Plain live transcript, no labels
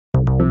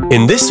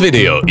In this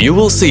video, you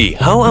will see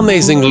how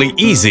amazingly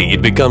easy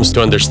it becomes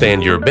to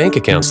understand your bank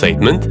account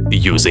statement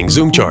using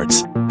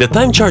ZoomCharts. The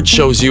time chart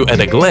shows you at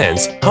a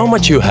glance how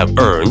much you have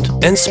earned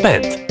and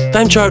spent.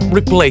 Time chart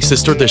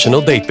replaces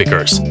traditional date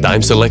pickers.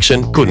 Time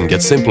selection couldn't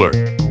get simpler.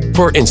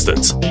 For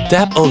instance,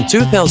 tap on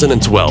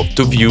 2012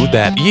 to view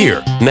that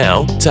year.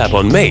 Now, tap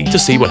on May to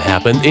see what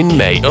happened in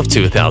May of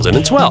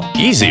 2012.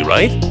 Easy,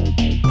 right?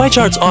 Pie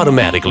charts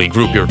automatically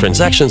group your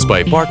transactions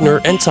by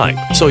partner and type,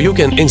 so you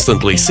can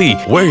instantly see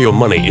where your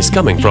money is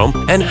coming from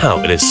and how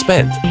it is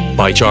spent.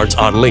 Pie charts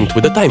are linked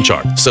with the time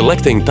chart.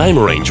 Selecting time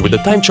range with the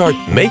time chart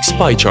makes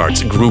pie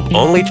charts group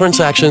only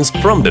transactions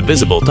from the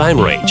visible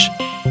time range.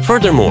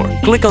 Furthermore,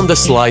 click on the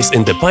slice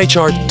in the pie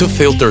chart to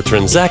filter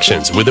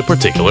transactions with a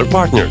particular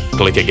partner.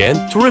 Click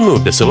again to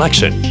remove the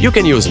selection. You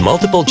can use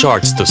multiple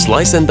charts to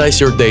slice and dice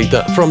your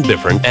data from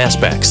different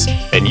aspects.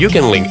 And you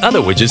can link other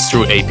widgets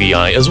through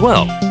API as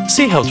well.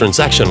 See how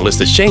transaction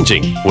list is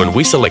changing when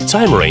we select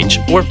time range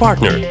or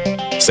partner.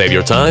 Save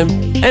your time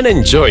and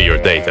enjoy your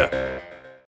data.